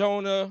story of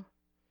Jonah.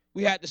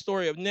 We had the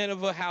story of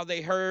Nineveh, how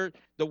they heard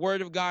the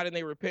word of God and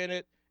they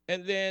repented.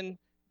 And then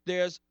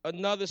there's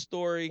another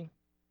story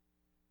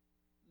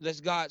that's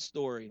God's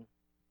story.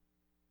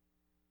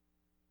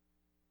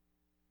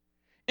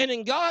 And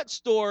in God's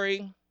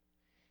story,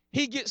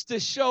 he gets to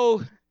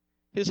show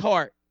his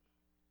heart.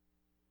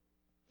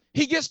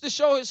 He gets to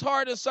show his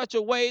heart in such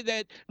a way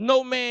that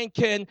no man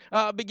can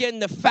begin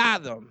to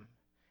fathom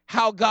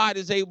how God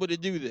is able to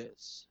do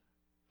this.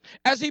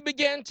 As he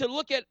began to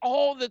look at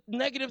all the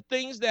negative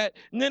things that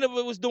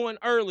Nineveh was doing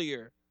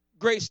earlier,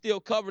 grace still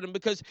covered him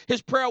because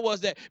his prayer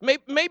was that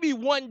maybe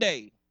one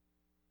day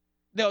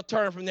they'll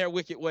turn from their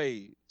wicked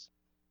ways.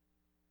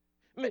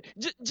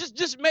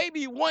 Just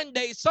maybe one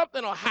day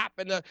something will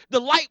happen. The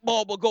light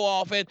bulb will go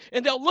off and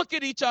they'll look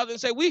at each other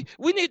and say, we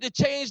need to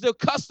change the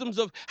customs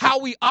of how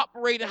we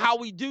operate and how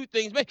we do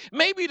things.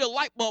 Maybe the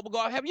light bulb will go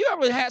off. Have you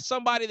ever had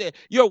somebody that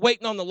you're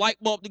waiting on the light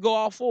bulb to go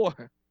off for?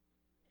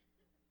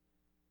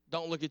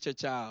 Don't look at your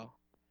child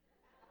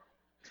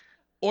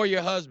or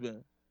your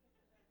husband.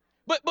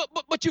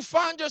 But you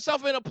find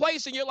yourself in a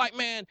place and you're like,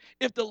 man,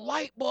 if the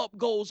light bulb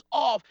goes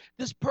off,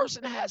 this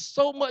person has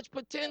so much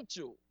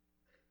potential.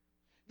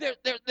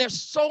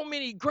 There's so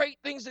many great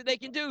things that they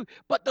can do,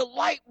 but the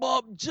light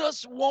bulb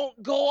just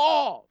won't go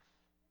off.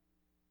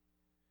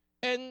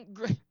 And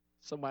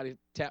somebody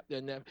tap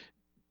their neck.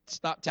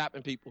 Stop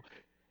tapping people.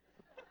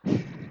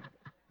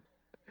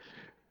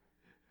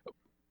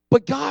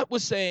 But God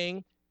was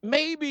saying,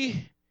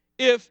 maybe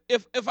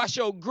if I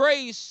show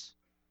grace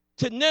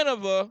to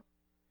Nineveh,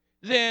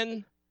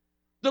 then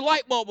the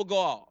light bulb will go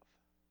off.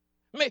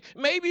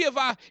 Maybe if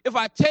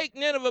I take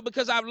Nineveh,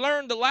 because I've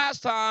learned the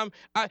last time,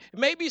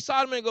 maybe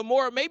Sodom and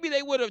Gomorrah, maybe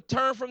they would have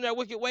turned from their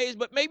wicked ways,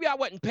 but maybe I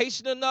wasn't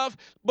patient enough.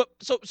 But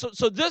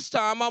so this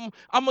time I'm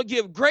gonna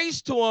give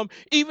grace to them,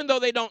 even though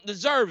they don't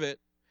deserve it.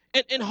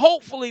 And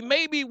hopefully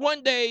maybe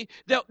one day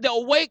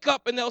they'll wake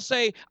up and they'll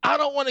say, I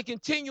don't want to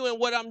continue in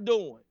what I'm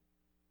doing.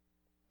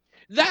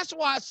 That's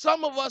why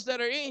some of us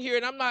that are in here,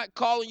 and I'm not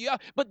calling you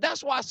out, but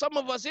that's why some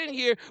of us in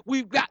here,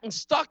 we've gotten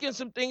stuck in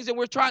some things and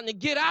we're trying to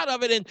get out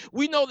of it. And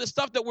we know the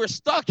stuff that we're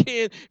stuck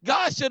in,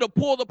 God should have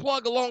pulled the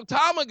plug a long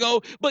time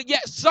ago, but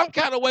yet some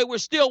kind of way we're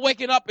still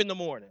waking up in the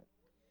morning.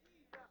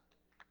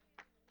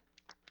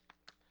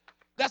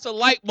 That's a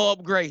light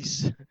bulb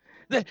grace.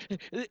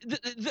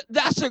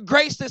 That's a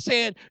grace that's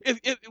saying, if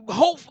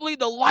hopefully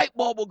the light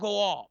bulb will go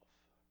off.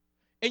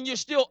 And you're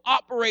still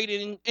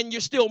operating and you're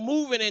still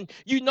moving, and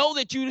you know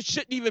that you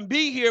shouldn't even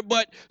be here,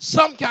 but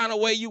some kind of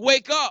way you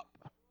wake up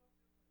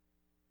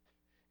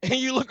and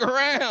you look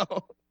around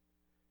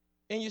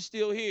and you're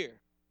still here.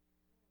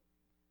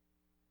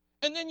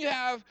 And then you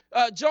have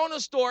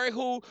Jonah's story,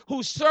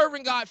 who's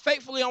serving God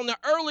faithfully on the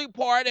early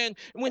part. And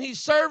when he's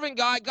serving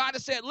God, God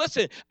has said,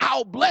 listen,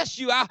 I'll bless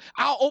you.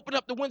 I'll open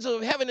up the windows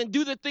of heaven and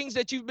do the things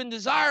that you've been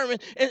desiring.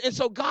 And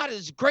so God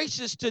is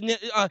gracious to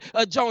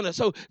Jonah.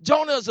 So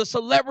Jonah is a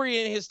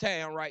celebrity in his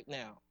town right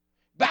now.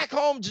 Back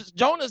home,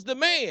 Jonah's the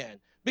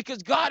man,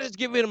 because God has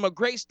given him a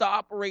grace to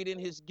operate in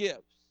his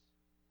gifts.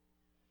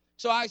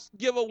 So I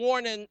give a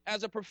warning,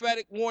 as a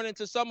prophetic warning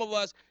to some of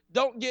us.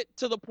 Don't get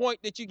to the point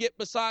that you get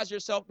beside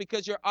yourself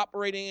because you're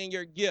operating in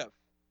your gift.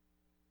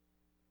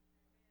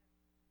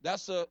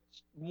 That's a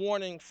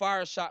warning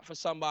fire shot for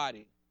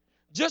somebody.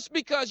 Just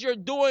because you're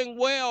doing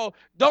well,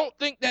 don't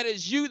think that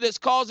it's you that's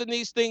causing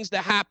these things to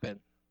happen.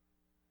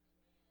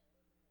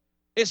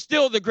 It's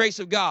still the grace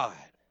of God.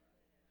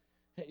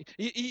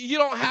 You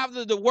don't have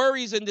the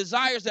worries and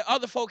desires that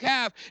other folk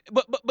have,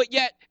 but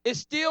yet it's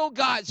still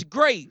God's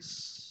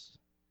grace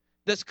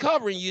that's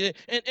covering you.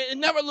 And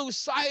never lose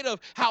sight of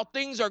how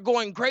things are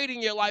going great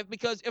in your life,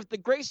 because if the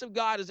grace of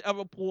God is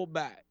ever pulled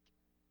back,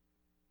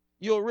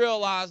 you'll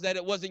realize that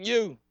it wasn't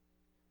you,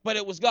 but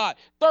it was God.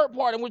 Third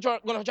part, and we're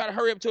going to try to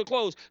hurry up to a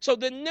close. So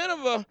the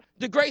Nineveh,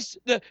 the grace,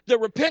 the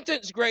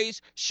repentance grace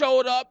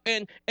showed up,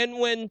 and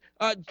when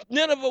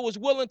Nineveh was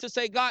willing to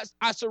say, God,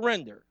 I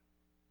surrender,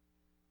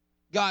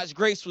 God's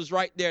grace was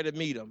right there to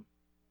meet them.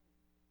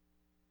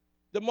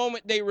 The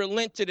moment they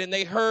relented and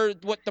they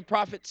heard what the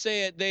prophet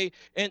said, they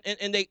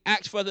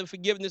asked for the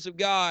forgiveness of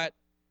God,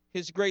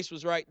 his grace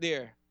was right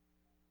there,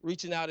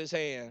 reaching out his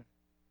hand,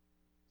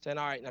 saying,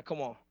 all right, now come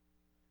on.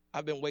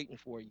 I've been waiting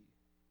for you.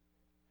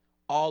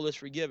 All is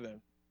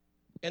forgiven.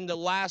 And the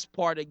last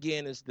part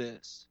again is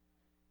this: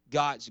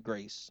 God's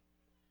grace.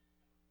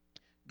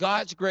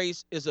 God's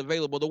grace is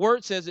available. The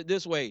word says it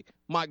this way: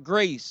 my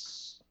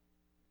grace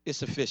is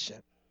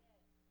sufficient.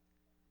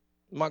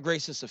 My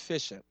grace is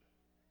sufficient.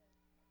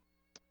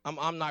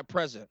 I'm not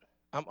present.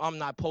 I'm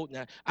not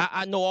potent.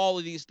 I know all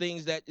of these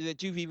things that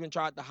you've even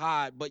tried to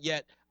hide, but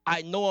yet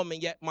I know them,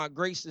 and yet my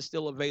grace is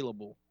still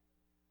available.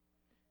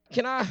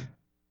 Can I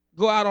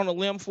go out on a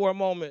limb for a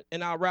moment,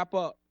 and I'll wrap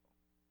up?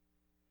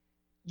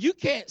 You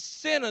can't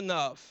sin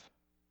enough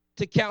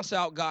to cancel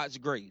out God's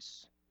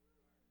grace,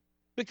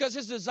 because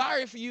his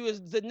desire for you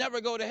is to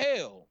never go to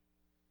hell.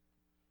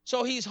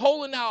 So he's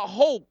holding out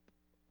hope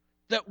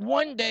that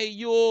one day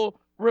you'll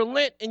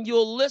relent and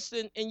you'll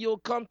listen and you'll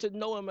come to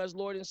know him as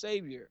Lord and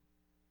Savior.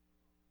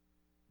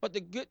 But the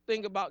good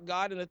thing about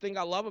God, and the thing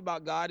I love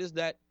about God, is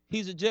that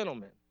he's a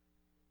gentleman.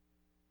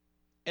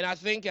 And I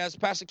think, as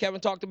Pastor Kevin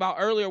talked about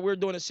earlier, we're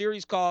doing a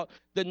series called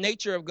The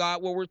Nature of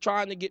God, where we're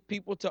trying to get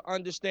people to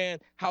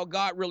understand how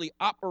God really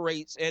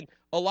operates. And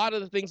a lot of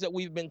the things that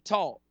we've been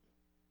taught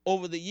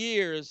over the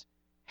years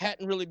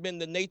hadn't really been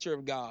the nature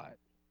of God.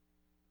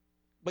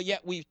 But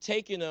yet we've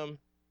taken them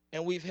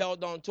and we've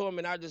held on to them.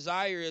 And our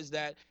desire is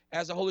that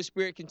as the Holy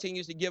Spirit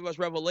continues to give us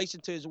revelation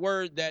to his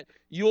word, that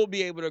you'll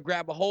be able to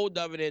grab a hold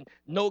of it and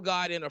know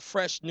God in a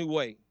fresh new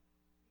way.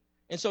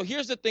 And so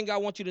here's the thing I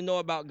want you to know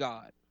about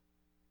God.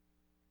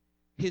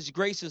 His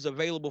grace is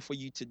available for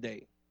you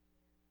today.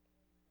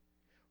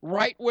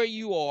 Right where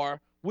you are,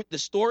 with the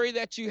story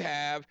that you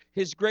have,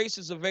 his grace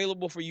is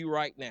available for you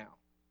right now.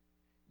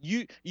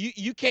 You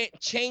can't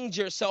change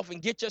yourself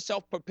and get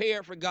yourself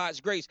prepared for God's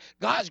grace.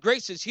 God's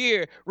grace is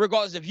here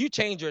regardless if you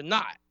change or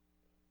not.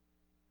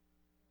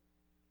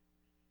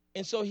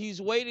 And so he's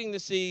waiting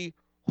to see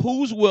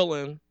who's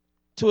willing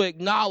to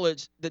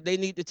acknowledge that they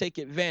need to take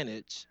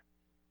advantage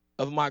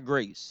of my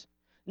grace.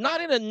 Not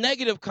in a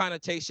negative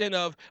connotation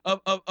of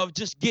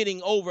just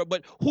getting over,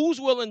 but who's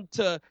willing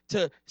to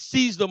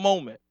seize the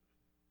moment?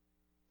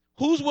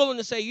 Who's willing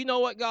to say, you know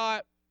what,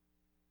 God,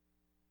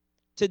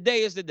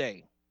 today is the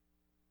day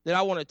that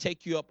I want to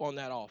take you up on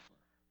that offer.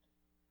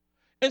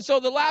 And so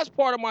the last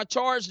part of my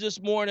charge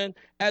this morning,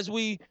 as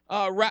we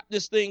wrap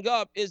this thing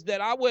up, is that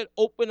I would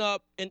open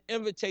up an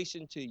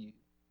invitation to you.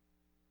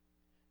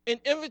 An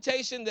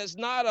invitation that's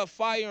not a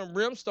fire and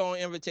brimstone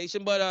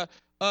invitation, but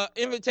a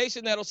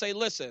invitation that'll say,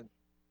 listen,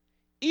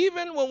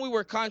 even when we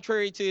were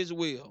contrary to his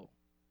will,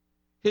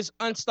 his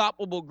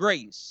unstoppable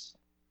grace,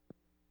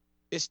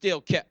 it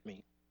still kept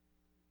me.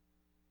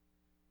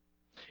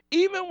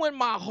 Even when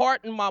my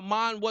heart and my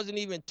mind wasn't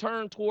even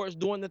turned towards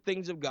doing the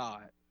things of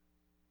God,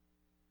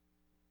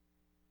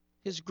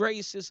 his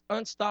grace, his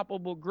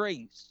unstoppable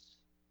grace,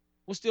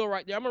 was still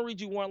right there. I'm going to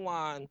read you one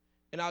line,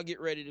 and I'll get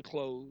ready to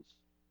close.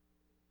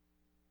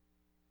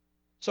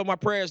 So my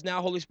prayer is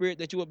now, Holy Spirit,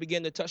 that you will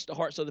begin to touch the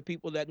hearts of the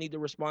people that need to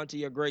respond to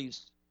your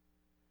grace.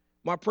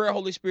 My prayer,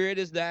 Holy Spirit,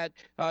 is that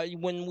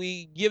when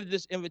we give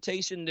this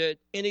invitation, that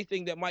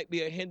anything that might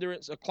be a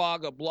hindrance, a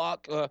clog, a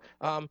block,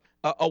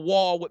 a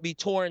wall would be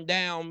torn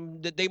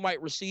down, that they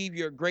might receive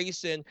your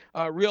grace and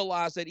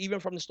realize that even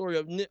from the story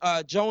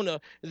of Jonah,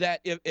 that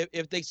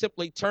if they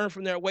simply turn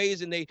from their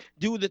ways and they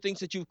do the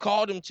things that you've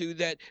called them to,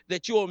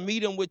 that you'll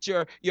meet them with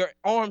your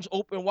arms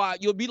open wide.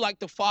 You'll be like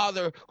the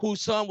father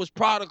whose son was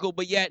prodigal,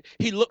 but yet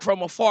he looked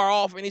from afar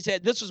off and he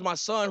said, this was my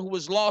son who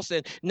was lost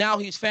and now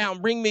he's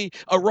found. Bring me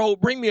a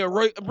robe, bring me the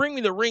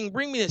ring,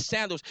 bring me the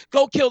sandals.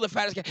 Go kill the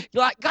fattest cat.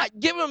 Like, God,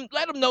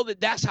 let them know that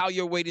that's how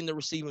you're waiting to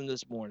receive him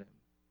this morning.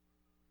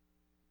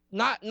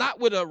 Not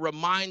with a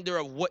reminder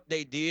of what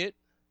they did.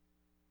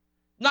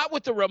 Not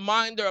with the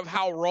reminder of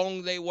how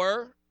wrong they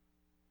were.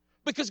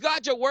 Because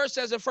God, your word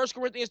says in 1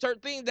 Corinthians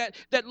 13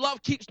 that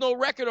love keeps no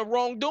record of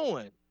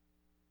wrongdoing.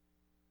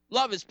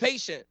 Love is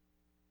patient.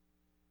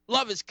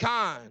 Love is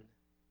kind.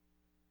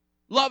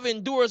 Love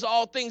endures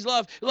all things.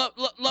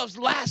 Love's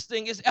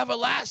lasting. It's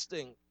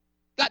everlasting.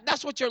 God,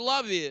 that's what your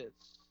love is.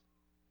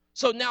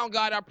 So now,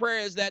 God, our prayer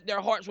is that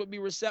their hearts would be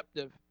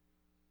receptive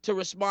to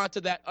respond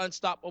to that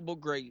unstoppable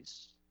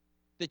grace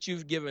that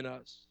you've given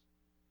us.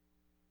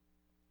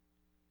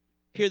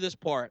 Hear this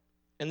part,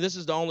 and this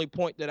is the only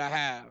point that I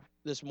have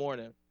this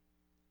morning.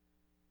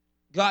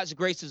 God's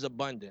grace is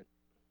abundant.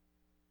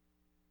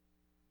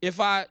 If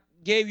I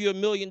gave you $1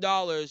 million,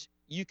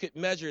 you could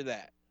measure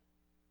that.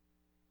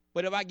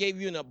 But if I gave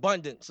you an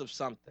abundance of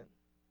something,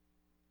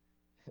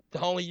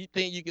 the only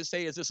thing you can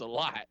say is it's a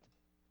lot.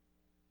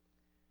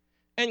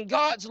 And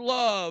God's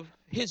love,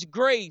 his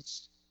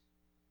grace,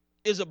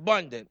 is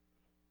abundant.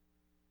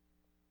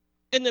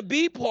 And the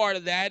B part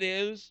of that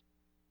is,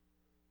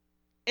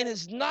 and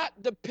it's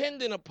not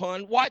dependent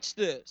upon, watch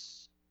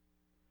this,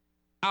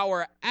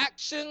 our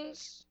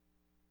actions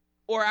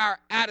or our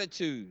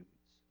attitudes.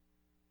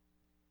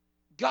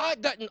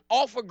 God doesn't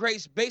offer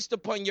grace based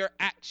upon your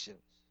actions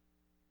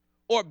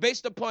or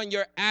based upon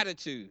your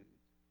attitude.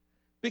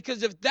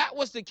 Because if that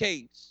was the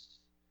case,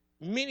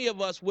 many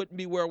of us wouldn't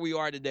be where we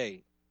are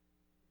today.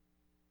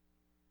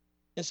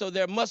 And so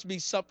there must be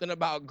something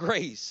about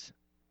grace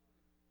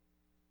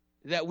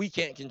that we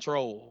can't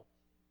control.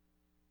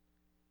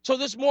 So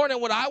this morning,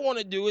 what I want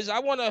to do is I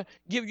want to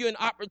give you an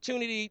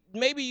opportunity.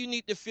 Maybe you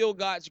need to feel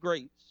God's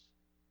grace.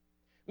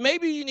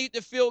 Maybe you need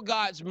to feel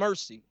God's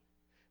mercy.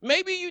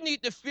 Maybe you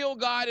need to feel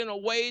God in a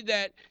way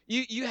that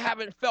you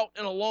haven't felt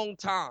in a long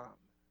time.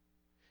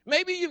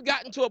 Maybe you've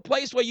gotten to a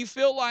place where you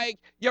feel like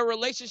your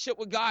relationship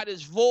with God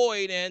is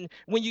void, and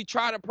when you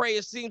try to pray,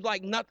 it seems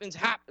like nothing's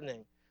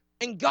happening.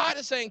 And God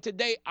is saying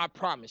today, I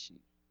promise you,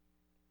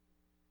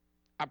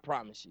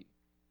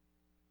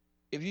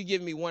 if you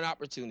give me one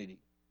opportunity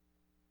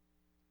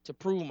to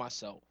prove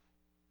myself,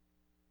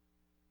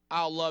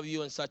 I'll love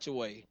you in such a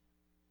way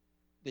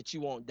that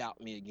you won't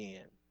doubt me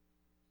again.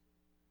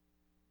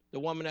 The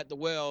woman at the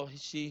well,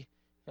 he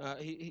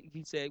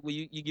said, will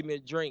you give me a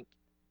drink?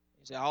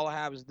 He said, all I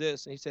have is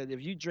this. And he said,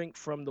 if you drink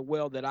from the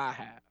well that I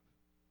have,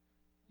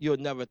 you'll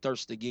never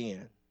thirst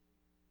again.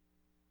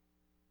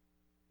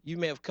 You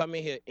may have come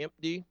in here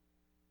empty.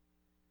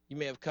 You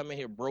may have come in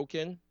here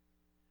broken.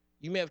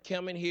 You may have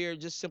come in here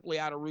just simply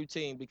out of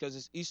routine because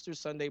it's Easter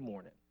Sunday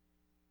morning.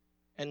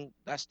 And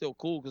that's still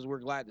cool because we're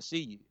glad to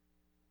see you.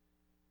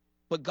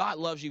 But God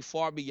loves you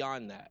far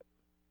beyond that.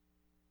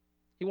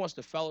 He wants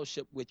to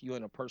fellowship with you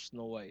in a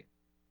personal way.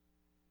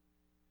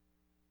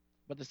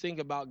 But the thing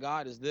about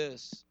God is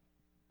this.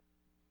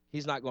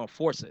 He's not going to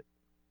force it.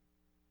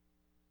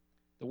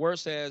 The word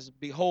says,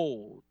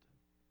 behold,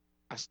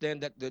 I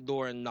stand at the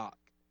door and knock.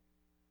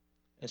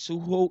 And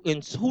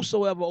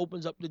whosoever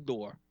opens up the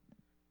door,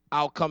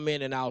 I'll come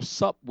in and I'll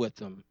sup with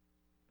them,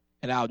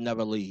 and I'll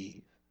never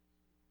leave.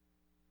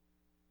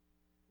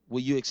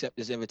 Will you accept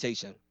this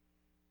invitation?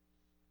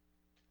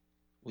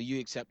 Will you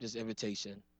accept this invitation?